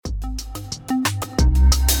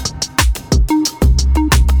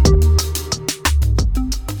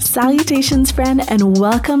Salutations, friend, and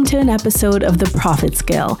welcome to an episode of The Profit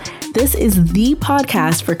Scale. This is the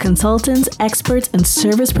podcast for consultants, experts, and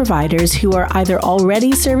service providers who are either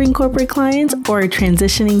already serving corporate clients or are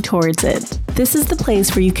transitioning towards it. This is the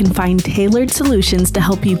place where you can find tailored solutions to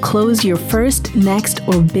help you close your first, next,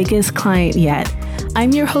 or biggest client yet.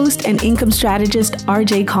 I'm your host and income strategist,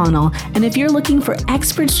 RJ Connell, and if you're looking for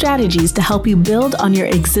expert strategies to help you build on your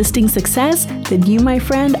existing success, then you, my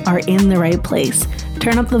friend, are in the right place.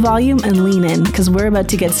 Turn up the volume and lean in, because we're about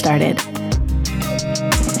to get started.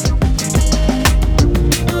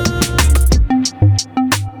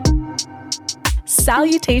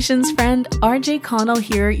 Salutations, friend. RJ Connell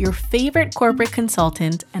here, your favorite corporate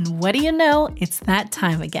consultant, and what do you know? It's that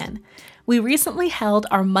time again. We recently held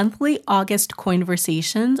our monthly August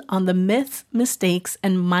Coinversations on the myths, mistakes,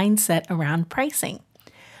 and mindset around pricing.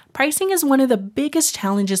 Pricing is one of the biggest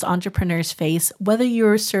challenges entrepreneurs face, whether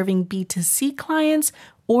you're serving B2C clients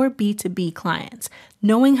or B2B clients.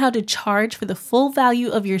 Knowing how to charge for the full value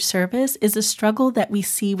of your service is a struggle that we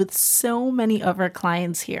see with so many of our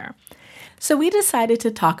clients here. So we decided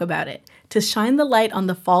to talk about it, to shine the light on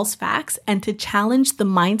the false facts, and to challenge the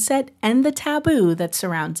mindset and the taboo that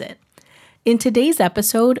surrounds it. In today's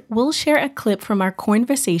episode, we'll share a clip from our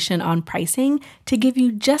conversation on pricing to give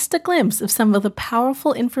you just a glimpse of some of the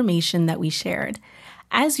powerful information that we shared.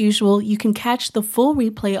 As usual, you can catch the full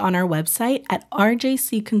replay on our website at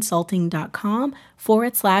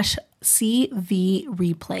rjcconsulting.com/CV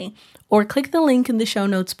replay, or click the link in the show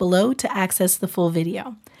notes below to access the full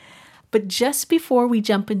video. But just before we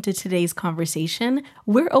jump into today's conversation,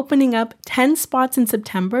 we're opening up 10 spots in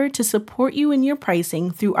September to support you in your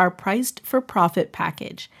pricing through our Priced for Profit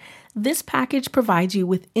package. This package provides you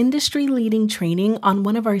with industry-leading training on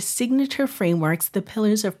one of our signature frameworks, the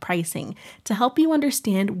pillars of pricing, to help you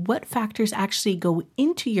understand what factors actually go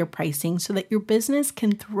into your pricing so that your business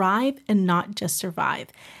can thrive and not just survive.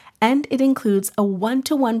 And it includes a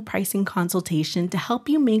one-to-one pricing consultation to help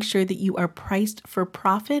you make sure that you are priced for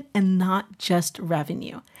profit and not just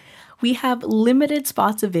revenue. We have limited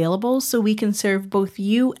spots available so we can serve both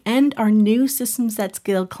you and our new Systems That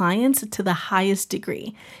Scale clients to the highest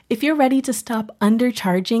degree. If you're ready to stop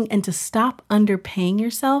undercharging and to stop underpaying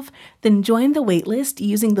yourself, then join the waitlist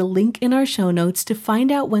using the link in our show notes to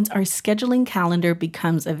find out once our scheduling calendar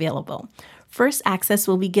becomes available. First access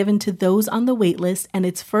will be given to those on the waitlist, and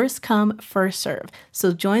it's first come, first serve.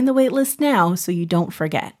 So join the waitlist now so you don't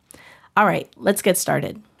forget. All right, let's get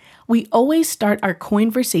started. We always start our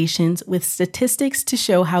conversations with statistics to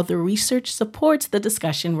show how the research supports the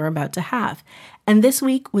discussion we're about to have. And this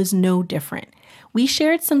week was no different. We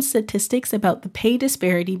shared some statistics about the pay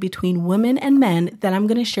disparity between women and men that I'm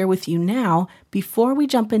going to share with you now before we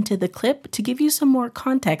jump into the clip to give you some more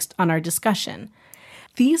context on our discussion.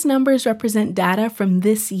 These numbers represent data from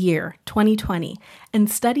this year, 2020,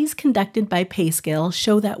 and studies conducted by PayScale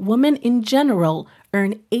show that women in general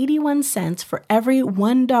earn 81 cents for every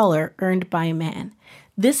 $1 earned by a man.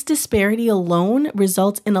 This disparity alone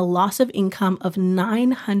results in a loss of income of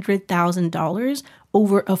 $900,000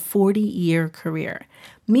 over a 40-year career,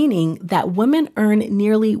 meaning that women earn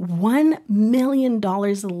nearly $1 million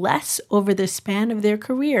less over the span of their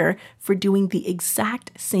career for doing the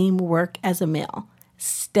exact same work as a male.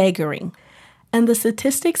 Staggering. And the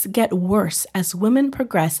statistics get worse as women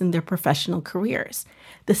progress in their professional careers.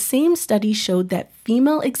 The same study showed that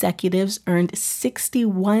female executives earned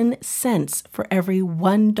 61 cents for every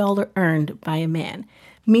 $1 earned by a man,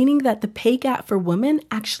 meaning that the pay gap for women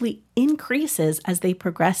actually increases as they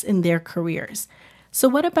progress in their careers. So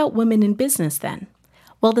what about women in business then?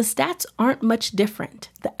 Well, the stats aren't much different.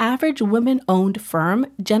 The average women-owned firm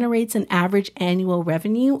generates an average annual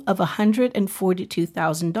revenue of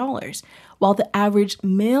 $142,000, while the average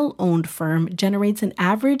male-owned firm generates an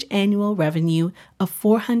average annual revenue of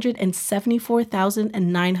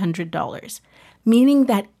 $474,900, meaning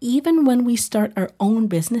that even when we start our own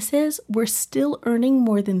businesses, we're still earning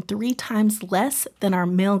more than 3 times less than our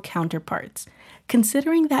male counterparts.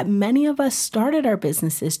 Considering that many of us started our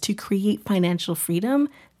businesses to create financial freedom,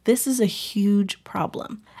 this is a huge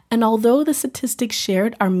problem. And although the statistics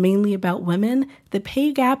shared are mainly about women, the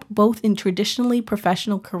pay gap both in traditionally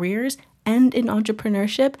professional careers and in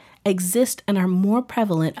entrepreneurship exist and are more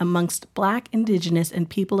prevalent amongst Black, Indigenous, and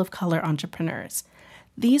people of color entrepreneurs.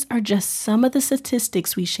 These are just some of the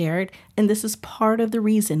statistics we shared, and this is part of the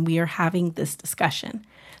reason we are having this discussion.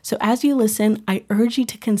 So as you listen, I urge you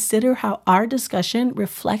to consider how our discussion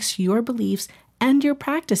reflects your beliefs and your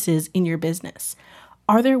practices in your business.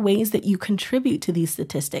 Are there ways that you contribute to these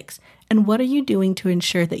statistics? And what are you doing to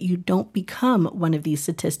ensure that you don't become one of these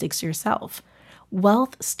statistics yourself?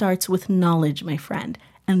 Wealth starts with knowledge, my friend,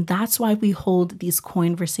 And that's why we hold these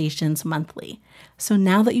conversations monthly. So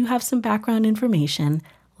now that you have some background information,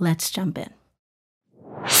 let's jump in.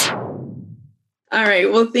 All right.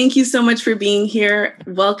 Well, thank you so much for being here.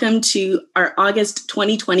 Welcome to our August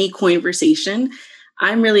 2020 conversation.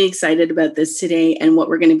 I'm really excited about this today and what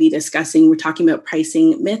we're going to be discussing. We're talking about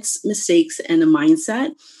pricing, myths, mistakes, and a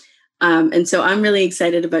mindset. And so I'm really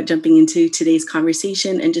excited about jumping into today's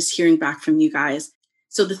conversation and just hearing back from you guys.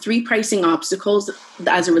 So the three pricing obstacles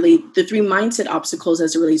the three mindset obstacles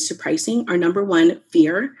as it relates to pricing are: number one,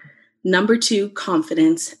 fear; number two,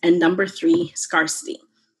 confidence; and number three, scarcity.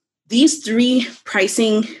 These three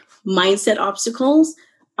pricing mindset obstacles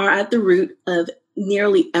are at the root of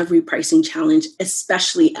nearly every pricing challenge,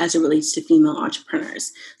 especially as it relates to female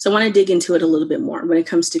entrepreneurs. So I want to dig into it a little bit more when it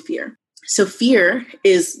comes to fear. So fear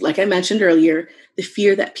is, like I mentioned earlier, the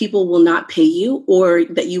fear that people will not pay you or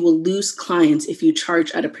that you will lose clients if you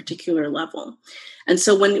charge at a particular level. And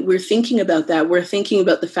so when we're thinking about that, we're thinking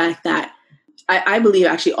about the fact that I believe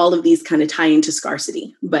actually all of these kind of tie into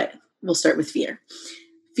scarcity, but we'll start with fear.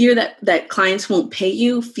 Fear that clients won't pay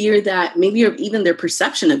you, fear that maybe even their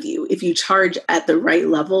perception of you, if you charge at the right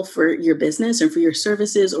level for your business or for your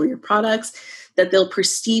services or your products, that they'll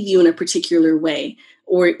perceive you in a particular way,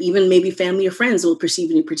 or even maybe family or friends will perceive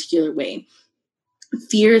you in a particular way.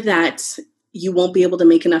 Fear that you won't be able to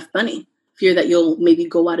make enough money, fear that you'll maybe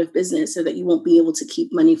go out of business or that you won't be able to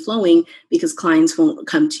keep money flowing because clients won't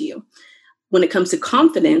come to you. When it comes to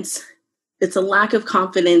confidence, it's a lack of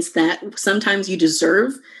confidence that sometimes you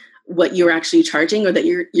deserve what you're actually charging or that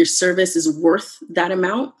your service is worth that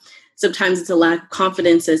amount. Sometimes it's a lack of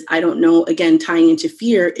confidence as I don't know, again, tying into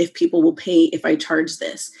fear, if people will pay if I charge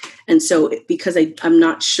this. And so because I'm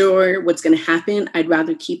not sure what's going to happen, I'd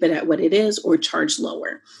rather keep it at what it is or charge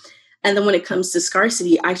lower. And then when it comes to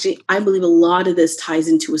scarcity, actually, I believe a lot of this ties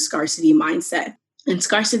into a scarcity mindset. And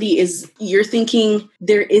scarcity is you're thinking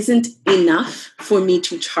there isn't enough for me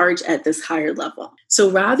to charge at this higher level. So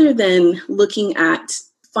rather than looking at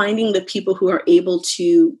finding the people who are able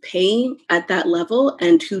to pay at that level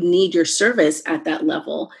and who need your service at that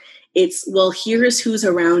level, it's, well, here's who's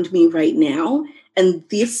around me right now. And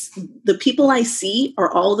the people I see are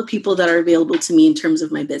all the people that are available to me in terms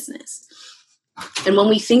of my business. And when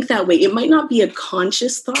we think that way, it might not be a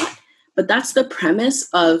conscious thought, but that's the premise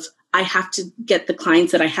of I have to get the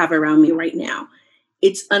clients that I have around me right now.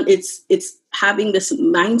 It's having this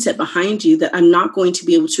mindset behind you that I'm not going to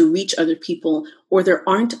be able to reach other people, or there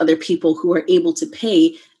aren't other people who are able to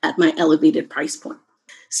pay at my elevated price point.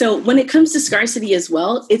 So when it comes to scarcity as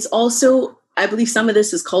well, it's also, I believe some of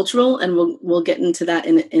this is cultural, and we'll get into that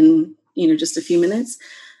in just a few minutes.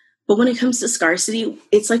 But when it comes to scarcity,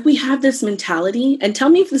 it's like we have this mentality, and tell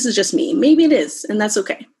me if this is just me. Maybe it is, and that's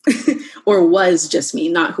okay. Or was just me,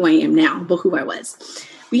 not who I am now, but who I was.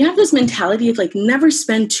 We have this mentality of like, never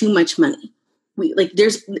spend too much money.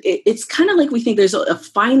 It's kind of like we think there's a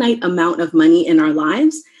finite amount of money in our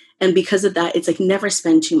lives. And because of that, it's like, never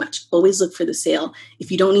spend too much. Always look for the sale.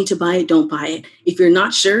 If you don't need to buy it, don't buy it. If you're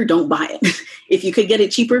not sure, don't buy it. If you could get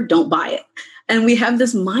it cheaper, don't buy it. And we have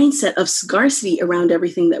this mindset of scarcity around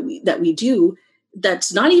everything that we do.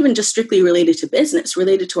 That's not even just strictly related to business,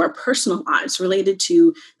 related to our personal lives, related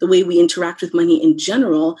to the way we interact with money in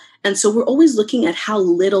general. And so we're always looking at how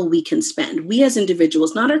little we can spend. We as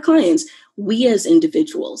individuals, not our clients, we as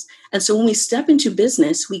individuals. And so when we step into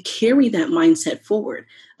business, we carry that mindset forward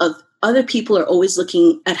of other people are always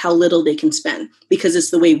looking at how little they can spend because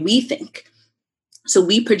it's the way we think. So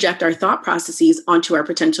we project our thought processes onto our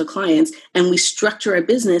potential clients, and we structure our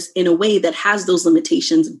business in a way that has those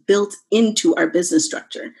limitations built into our business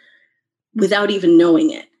structure without even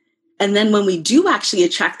knowing it. And then when we do actually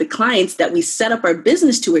attract the clients that we set up our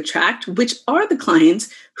business to attract, which are the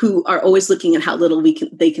clients who are always looking at how little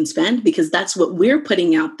they can spend, because that's what we're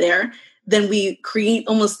putting out there, then we create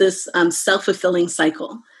almost this self-fulfilling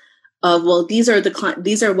cycle of, well, these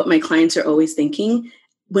are what my clients are always thinking.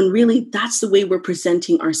 When really that's the way we're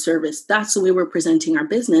presenting our service. That's the way we're presenting our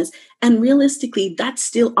business. And realistically, that's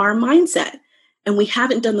still our mindset. And we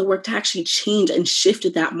haven't done the work to actually change and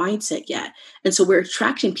shifted that mindset yet. And so we're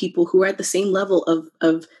attracting people who are at the same level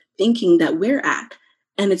of thinking that we're at.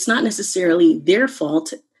 And it's not necessarily their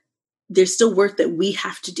fault. There's still work that we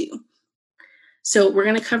have to do. So we're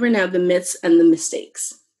going to cover now the myths and the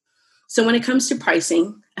mistakes. So when it comes to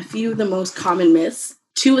pricing, a few of the most common myths,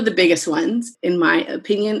 two of the biggest ones, in my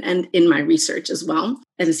opinion, and in my research as well,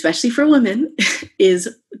 and especially for women,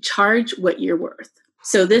 is charge what you're worth.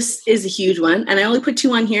 So this is a huge one. And I only put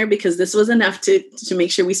two on here because this was enough to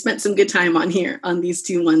make sure we spent some good time on here on these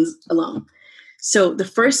two ones alone. So the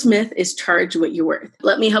first myth is charge what you're worth.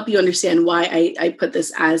 Let me help you understand why I put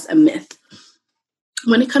this as a myth.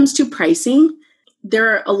 When it comes to pricing, there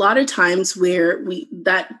are a lot of times where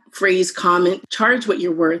that phrase comment, charge what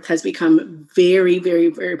you're worth, has become very, very,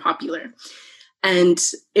 very popular. And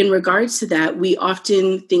in regards to that, we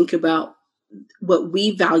often think about what we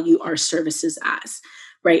value our services as,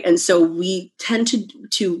 right? And so we tend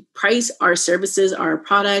to price our services, our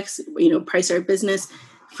products, price our business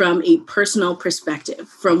from a personal perspective,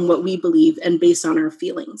 from what we believe and based on our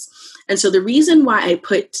feelings. And so the reason why I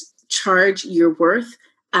put charge what you're worth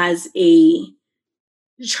as a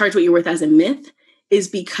myth is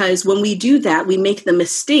because when we do that, we make the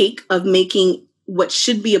mistake of making what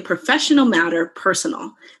should be a professional matter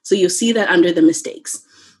personal. So you'll see that under the mistakes.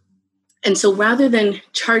 And so rather than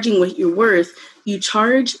charging what you're worth, you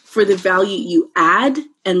charge for the value you add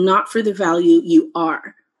and not for the value you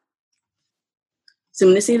are. So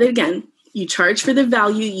I'm going to say that again. You charge for the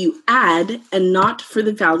value you add and not for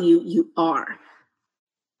the value you are.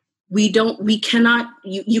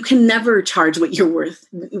 You can never charge what you're worth.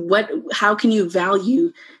 How can you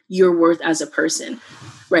value your worth as a person?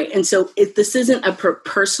 Right. And so this isn't a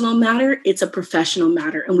personal matter, it's a professional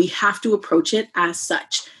matter. And we have to approach it as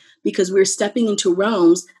such because we're stepping into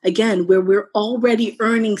realms, again, where we're already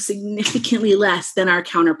earning significantly less than our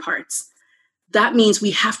counterparts. That means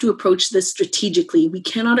we have to approach this strategically. We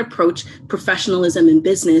cannot approach professionalism in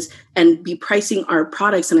business and be pricing our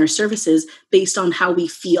products and our services based on how we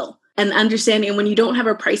feel. And understanding when you don't have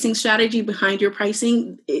a pricing strategy behind your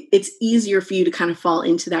pricing, it's easier for you to kind of fall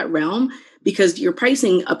into that realm because your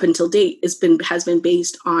pricing up until date has been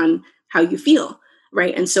based on how you feel,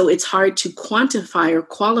 right? And so it's hard to quantify or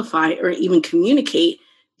qualify or even communicate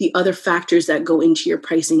the other factors that go into your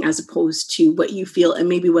pricing as opposed to what you feel and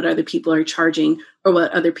maybe what other people are charging or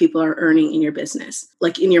what other people are earning in your business,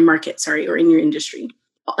 like in your market, or in your industry.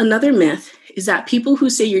 Another myth is that people who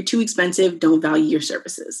say you're too expensive don't value your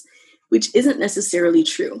services, which isn't necessarily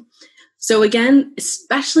true. So again,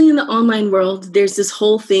 especially in the online world, there's this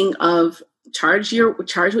whole thing of charge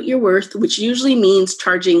what you're worth, which usually means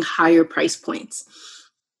charging higher price points.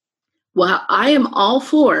 While I am all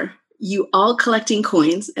for you all collecting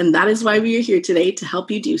coins, and that is why we are here today to help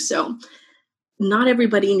you do so, not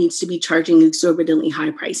everybody needs to be charging exorbitantly high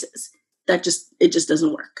prices. It just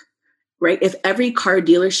doesn't work, right? If every car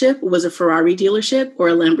dealership was a Ferrari dealership or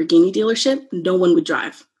a Lamborghini dealership, no one would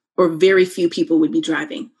drive, or very few people would be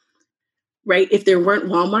driving, right? If there weren't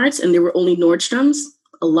Walmarts and there were only Nordstroms,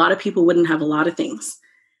 a lot of people wouldn't have a lot of things.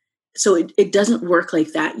 So it doesn't work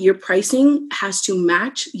like that. Your pricing has to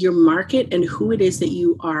match your market and who it is that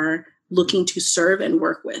you are looking to serve and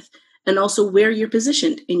work with, and also where you're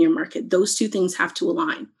positioned in your market. Those two things have to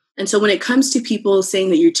align. And so when it comes to people saying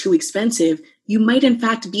that you're too expensive, you might in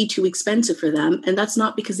fact be too expensive for them. And that's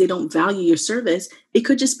not because they don't value your service. It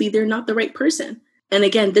could just be they're not the right person. And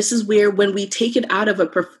again, this is where when we take it out of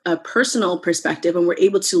a personal perspective and we're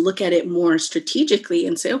able to look at it more strategically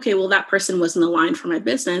and say, okay, well, that person wasn't aligned for my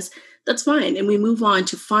business, that's fine. And we move on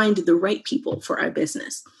to find the right people for our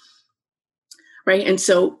business, right? And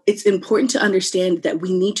so it's important to understand that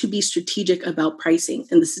we need to be strategic about pricing.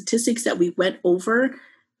 And the statistics that we went over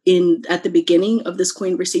at the beginning of this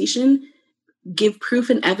conversation give proof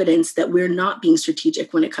and evidence that we're not being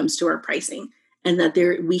strategic when it comes to our pricing. And that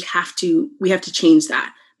we have to change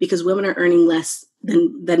that because women are earning less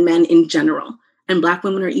than men in general. And Black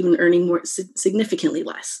women are even earning more significantly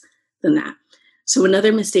less than that. So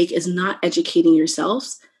another mistake is not educating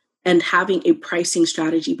yourselves and having a pricing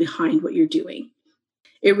strategy behind what you're doing.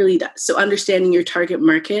 It really does. So understanding your target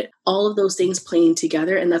market, all of those things playing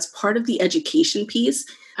together. And that's part of the education piece.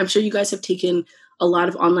 I'm sure you guys have taken a lot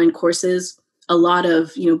of online courses, a lot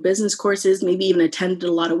of business courses, maybe even attended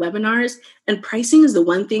a lot of webinars. And pricing is the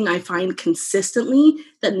one thing I find consistently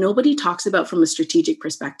that nobody talks about from a strategic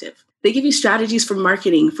perspective. They give you strategies for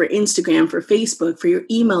marketing, for Instagram, for Facebook, for your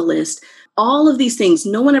email list, all of these things.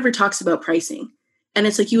 No one ever talks about pricing. And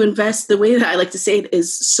it's like you invest, the way that I like to say it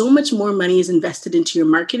is so much more money is invested into your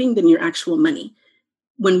marketing than your actual money,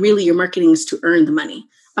 when really your marketing is to earn the money.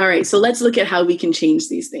 All right, so let's look at how we can change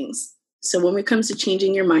these things. So when it comes to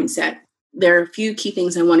changing your mindset, there are a few key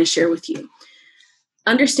things I want to share with you.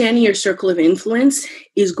 Understanding your circle of influence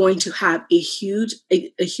is going to have a huge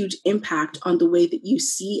impact on the way that you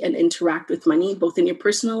see and interact with money, both in your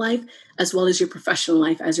personal life as well as your professional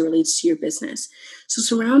life as it relates to your business. So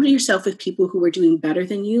surround yourself with people who are doing better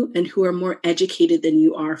than you and who are more educated than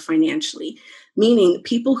you are financially, meaning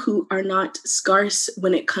people who are not scarce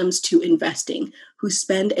when it comes to investing, who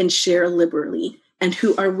spend and share liberally, and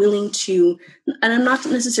who are willing to, and I'm not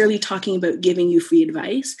necessarily talking about giving you free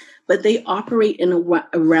advice, but they operate in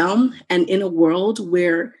a realm and in a world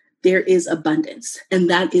where there is abundance, and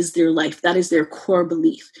that is their life. That is their core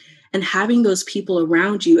belief. And having those people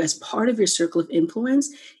around you as part of your circle of influence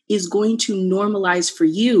is going to normalize for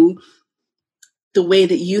you the way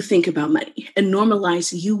that you think about money, and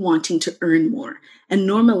normalize you wanting to earn more, and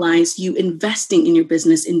normalize you investing in your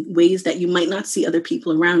business in ways that you might not see other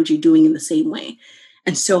people around you doing in the same way.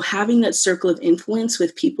 And so having that circle of influence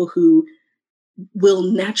with people who will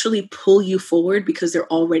naturally pull you forward because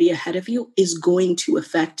they're already ahead of you is going to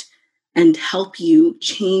affect and help you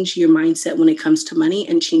change your mindset when it comes to money,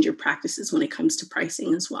 and change your practices when it comes to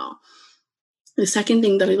pricing as well. The second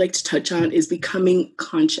thing that I like to touch on is becoming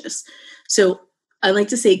conscious. So I like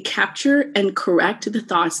to say, capture and correct the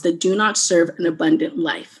thoughts that do not serve an abundant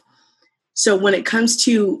life. So when it comes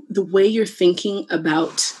to the way you're thinking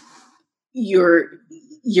about your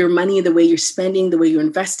money, the way you're spending, the way you're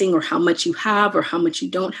investing, or how much you have or how much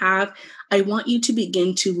you don't have, I want you to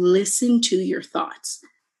begin to listen to your thoughts.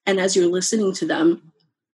 And as you're listening to them,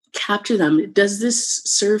 capture them. Does this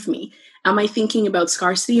serve me? Am I thinking about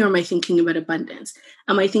scarcity, or am I thinking about abundance?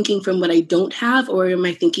 Am I thinking from what I don't have, or am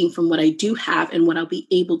I thinking from what I do have and what I'll be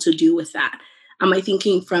able to do with that? Am I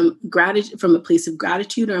thinking from a place of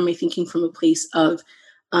gratitude, or am I thinking from a place of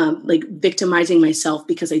like victimizing myself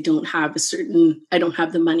because I don't have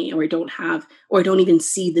the money, or I don't even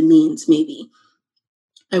see the means maybe?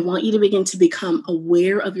 I want you to begin to become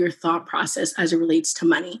aware of your thought process as it relates to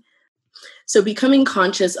money. So becoming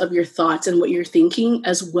conscious of your thoughts and what you're thinking,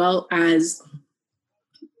 as well as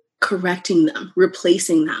correcting them,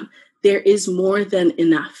 replacing them. There is more than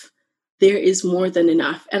enough. There is more than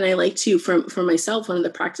enough. And I like to, for myself, one of the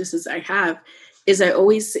practices I have is I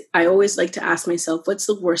always like to ask myself, what's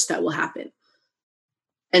the worst that will happen?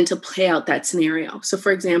 And to play out that scenario. So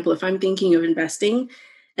for example, if I'm thinking of investing,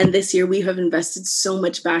 and this year we have invested so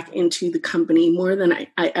much back into the company, more than I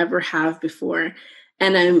ever have before.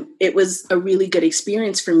 And it was a really good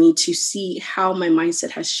experience for me to see how my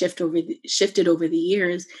mindset has shifted over the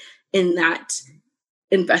years, in that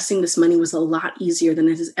investing this money was a lot easier than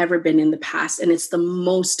it has ever been in the past. And it's the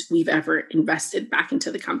most we've ever invested back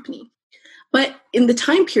into the company. But in the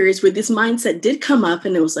time periods where this mindset did come up,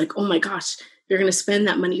 and it was like, oh my gosh, you're going to spend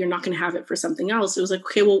that money, you're not going to have it for something else. It was like,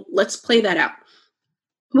 okay, well, let's play that out.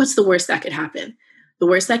 What's the worst that could happen? The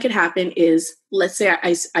worst that could happen is, let's say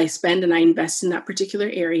I spend and I invest in that particular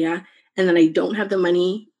area, and then I don't have the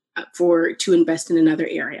money to invest in another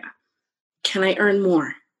area. Can I earn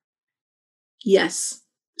more? Yes.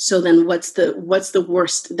 So then what's the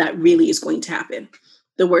worst that really is going to happen?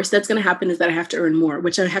 The worst that's going to happen is that I have to earn more,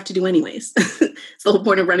 which I have to do anyways. It's the whole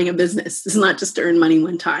point of running a business. It's not just to earn money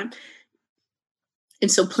one time. And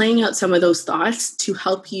so playing out some of those thoughts to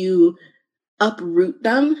help you uproot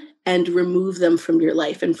them and remove them from your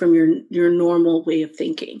life and from your normal way of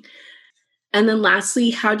thinking. And then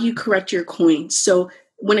lastly, how do you correct your coins? So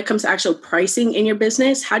when it comes to actual pricing in your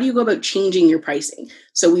business, how do you go about changing your pricing?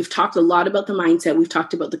 So we've talked a lot about the mindset. We've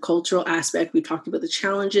talked about the cultural aspect. We've talked about the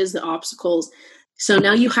challenges, the obstacles. So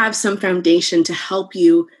now you have some foundation to help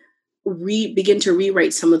you begin to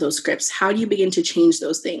rewrite some of those scripts. How do you begin to change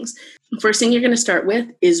those things? First thing you're going to start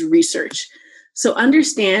with is research. So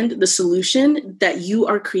understand the solution that you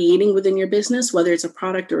are creating within your business, whether it's a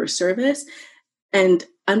product or a service, and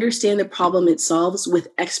understand the problem it solves with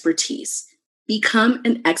expertise. Become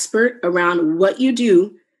an expert around what you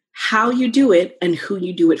do, how you do it, and who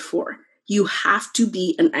you do it for. You have to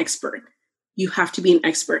be an expert. You have to be an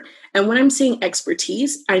expert. And when I'm saying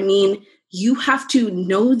expertise, I mean you have to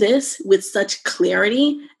know this with such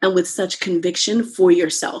clarity and with such conviction for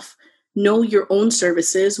yourself. Know your own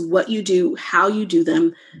services, what you do, how you do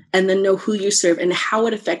them, and then know who you serve and how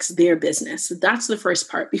it affects their business. So that's the first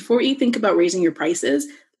part. Before you think about raising your prices,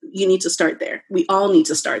 you need to start there. We all need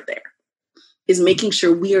to start there, is making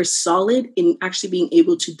sure we are solid in actually being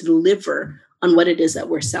able to deliver on what it is that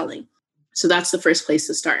we're selling. So that's the first place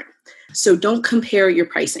to start. So don't compare your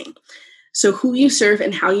pricing. So who you serve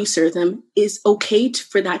and how you serve them is okay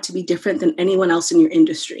for that to be different than anyone else in your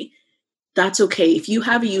industry. That's okay. If you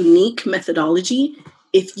have a unique methodology,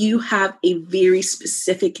 if you have a very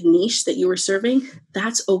specific niche that you are serving,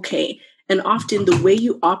 that's okay. And often the way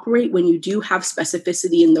you operate when you do have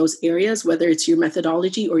specificity in those areas, whether it's your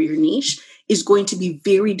methodology or your niche, is going to be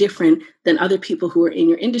very different than other people who are in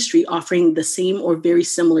your industry offering the same or very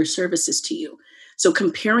similar services to you. So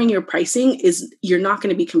comparing your pricing you're not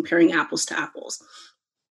going to be comparing apples to apples,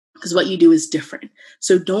 because what you do is different.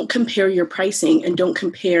 So don't compare your pricing, and don't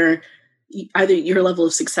compare either your level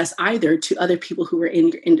of success to other people who are in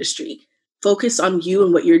your industry. Focus on you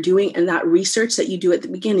and what you're doing, and that research that you do at the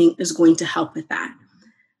beginning is going to help with that.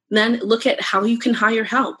 Then look at how you can hire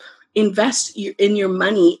help. Invest in your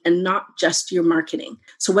money and not just your marketing.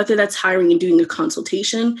 So whether that's hiring and doing a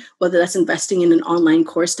consultation, whether that's investing in an online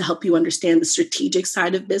course to help you understand the strategic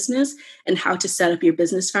side of business and how to set up your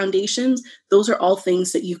business foundations, those are all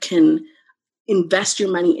things that you can invest your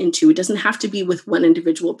money into. It doesn't have to be with one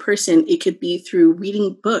individual person. It could be through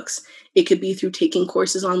reading books. It could be through taking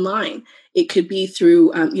courses online. It could be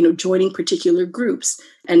through, joining particular groups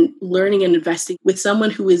and learning and investing with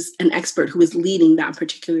someone who is an expert, who is leading that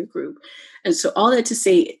particular group. And so all that to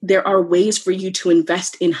say, there are ways for you to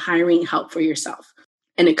invest in hiring help for yourself.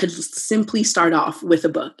 And it could simply start off with a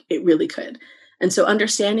book. It really could. And so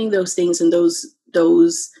understanding those things and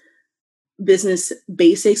those business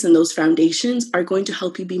basics and those foundations are going to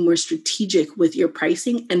help you be more strategic with your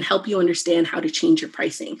pricing and help you understand how to change your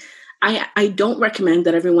pricing. I don't recommend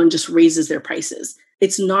that everyone just raises their prices.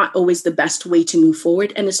 It's not always the best way to move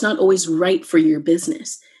forward, and it's not always right for your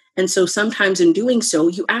business. And so sometimes in doing so,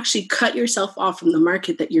 you actually cut yourself off from the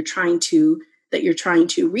market that you're trying to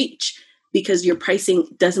reach, because your pricing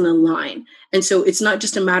doesn't align. And so it's not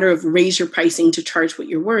just a matter of raise your pricing to charge what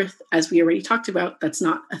you're worth. As we already talked about, that's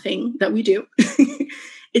not a thing that we do.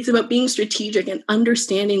 It's about being strategic and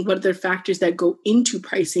understanding what are the factors that go into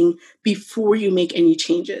pricing before you make any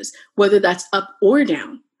changes, whether that's up or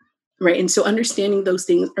down, right? And so understanding those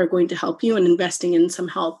things are going to help you, and investing in some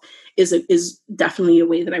help is definitely a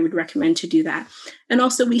way that I would recommend to do that. And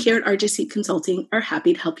also, we here at RJC Consulting are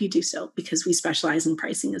happy to help you do so because we specialize in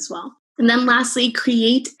pricing as well. And then lastly,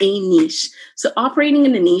 create a niche. So operating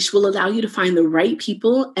in a niche will allow you to find the right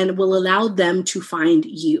people and will allow them to find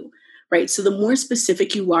you, right? So the more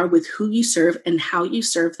specific you are with who you serve and how you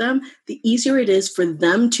serve them, the easier it is for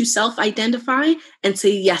them to self-identify and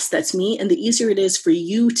say, yes, that's me. And the easier it is for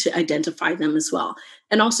you to identify them as well.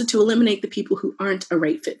 And also to eliminate the people who aren't a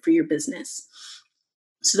right fit for your business.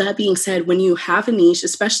 So that being said, when you have a niche,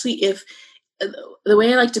 especially if, the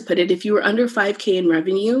way I like to put it, if you were under 5K in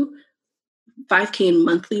revenue, 5K in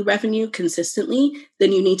monthly revenue consistently,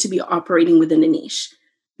 then you need to be operating within a niche,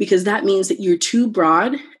 because that means that you're too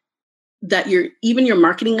broad, that even your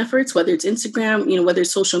marketing efforts, whether it's Instagram, whether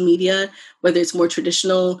it's social media, whether it's more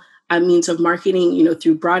traditional means of marketing,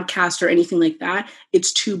 through broadcast or anything like that,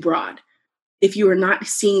 it's too broad. If you are not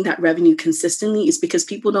seeing that revenue consistently, it's because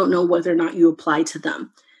people don't know whether or not you apply to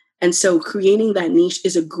them. And so creating that niche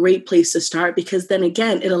is a great place to start, because then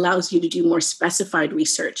again, it allows you to do more specified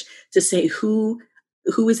research to say who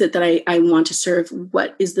is it that I want to serve?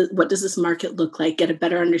 What does this market look like? Get a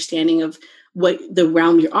better understanding of what the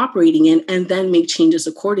realm you're operating in, and then make changes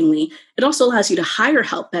accordingly. It also allows you to hire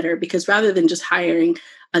help better, because rather than just hiring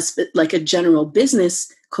like a general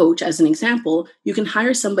business coach, as an example, you can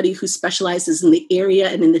hire somebody who specializes in the area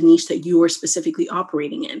and in the niche that you are specifically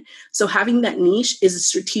operating in. So having that niche is a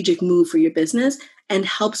strategic move for your business and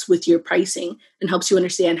helps with your pricing and helps you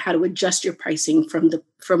understand how to adjust your pricing from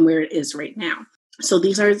where it is right now. So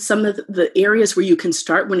these are some of the areas where you can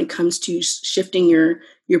start when it comes to shifting your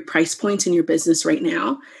price points in your business right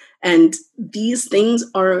now. And these things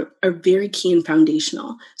are very key and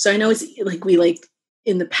foundational. So I know it's like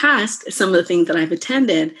in the past, some of the things that I've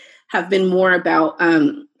attended have been more about,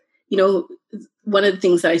 one of the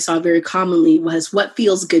things that I saw very commonly was what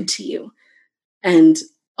feels good to you. And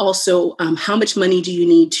also, how much money do you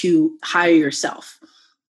need to hire yourself?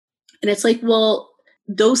 And it's like, well,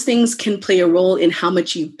 those things can play a role in how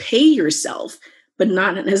much you pay yourself, but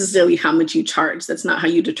not necessarily how much you charge. That's not how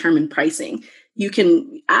you determine pricing. You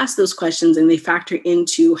can ask those questions and they factor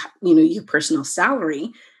into, your personal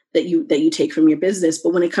salary that you take from your business.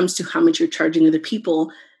 But when it comes to how much you're charging other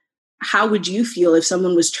people, how would you feel if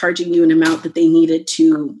someone was charging you an amount that they needed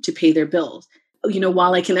to pay their bills?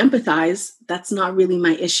 While I can empathize, that's not really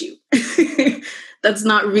my issue. That's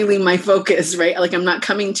not really my focus, right? Like, I'm not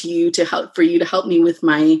coming to you for you to help me with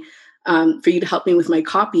my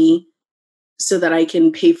copy so that I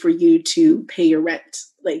can pay for you to pay your rent.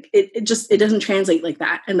 Like it doesn't translate like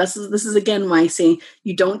that. And this is again why I say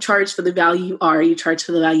you don't charge for the value you charge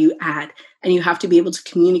for the value you add. And you have to be able to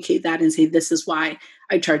communicate that and say, this is why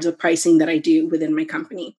I charge the pricing that I do within my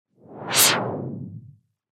company.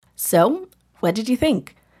 So, what did you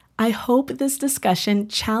think? I hope this discussion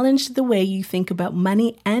challenged the way you think about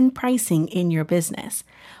money and pricing in your business.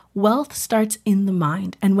 Wealth starts in the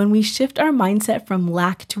mind, and when we shift our mindset from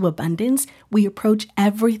lack to abundance, we approach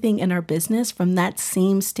everything in our business from that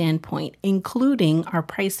same standpoint, including our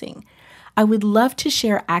pricing. I would love to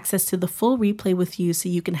share access to the full replay with you so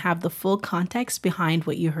you can have the full context behind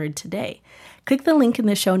what you heard today. Click the link in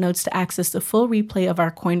the show notes to access the full replay of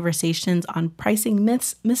our conversations on pricing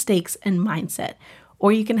myths, mistakes, and mindset.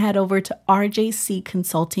 Or you can head over to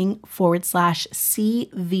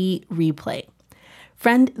rjcconsulting.com/CV replay.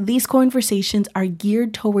 Friend, these conversations are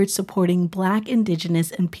geared towards supporting Black, Indigenous,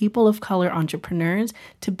 and people of color entrepreneurs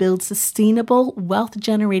to build sustainable,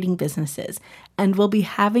 wealth-generating businesses, and we'll be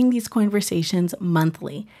having these conversations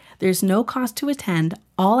monthly. There's no cost to attend.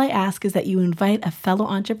 All I ask is that you invite a fellow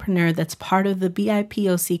entrepreneur that's part of the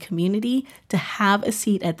BIPOC community to have a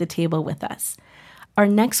seat at the table with us. Our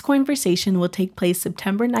next conversation will take place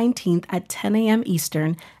September 19th at 10 a.m.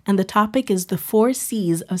 Eastern, and the topic is the 4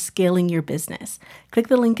 C's of scaling your business. Click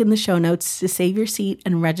the link in the show notes to save your seat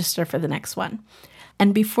and register for the next one.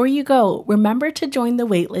 And before you go, remember to join the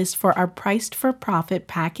waitlist for our Priced for Profit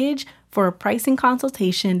package for a pricing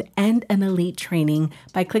consultation and an elite training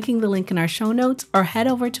by clicking the link in our show notes or head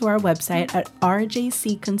over to our website at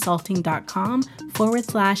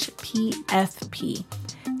rjcconsulting.com/PFP.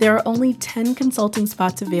 There are only 10 consulting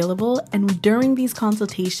spots available, and during these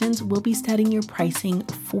consultations, we'll be setting your pricing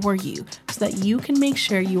for you so that you can make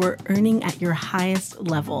sure you are earning at your highest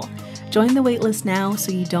level. Join the waitlist now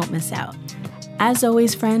so you don't miss out. As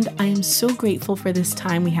always, friend, I am so grateful for this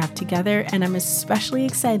time we have together, and I'm especially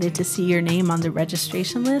excited to see your name on the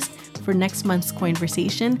registration list for next month's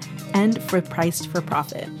conversation and for Priced for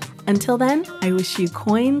Profit. Until then, I wish you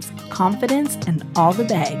coins, confidence, and all the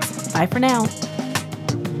bags. Bye for now.